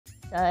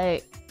So,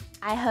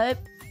 I hope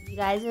you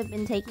guys have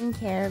been taking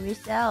care of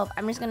yourself.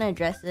 I'm just gonna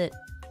address it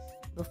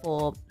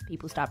before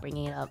people start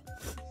bringing it up.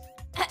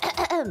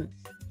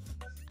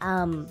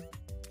 I'm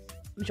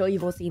sure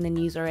you've all seen the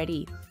news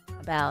already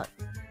about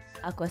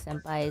Aqua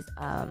Senpai's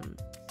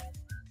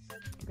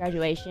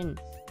graduation.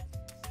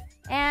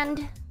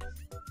 And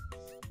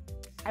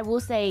I will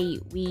say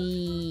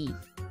we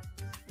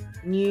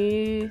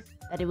knew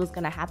that it was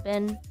gonna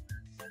happen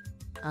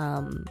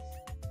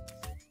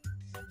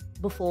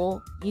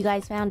before you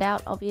guys found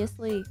out,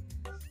 obviously.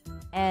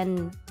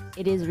 And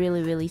it is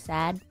really, really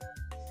sad.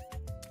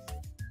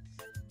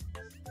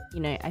 You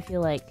know, I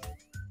feel like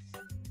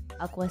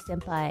Aqua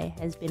Senpai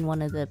has been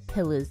one of the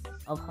pillars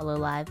of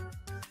HoloLive.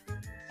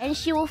 And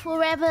she will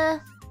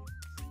forever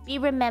be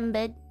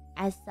remembered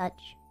as such.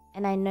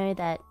 And I know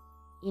that,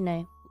 you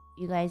know,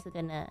 you guys are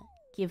gonna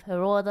give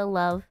her all the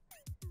love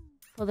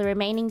for the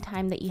remaining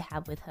time that you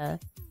have with her.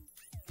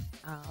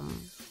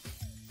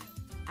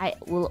 I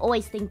will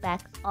always think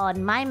back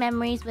on my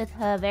memories with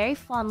her very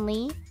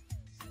fondly.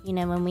 You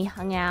know, when we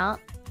hung out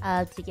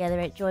together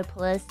at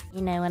Joypolis.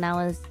 You know, when I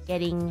was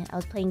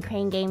playing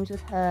crane games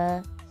with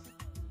her.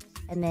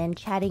 And then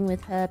chatting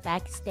with her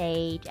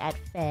backstage at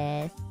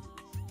fairs.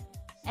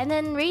 And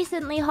then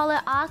recently Holo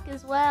Arc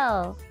as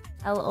well.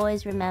 I'll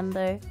always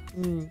remember.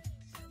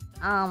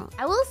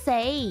 I will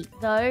say,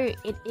 though,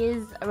 it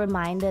is a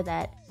reminder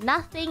that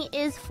nothing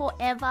is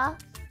forever.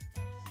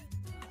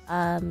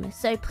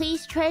 So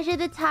please treasure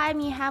the time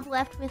you have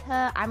left with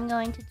her. I'm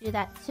going to do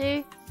that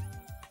too.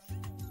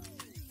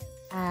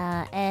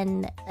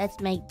 And let's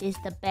make this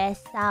the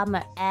best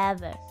summer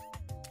ever.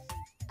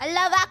 I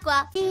love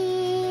Aqua!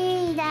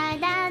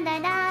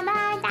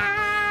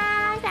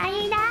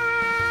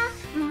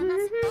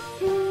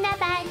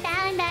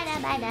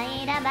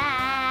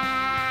 Bye.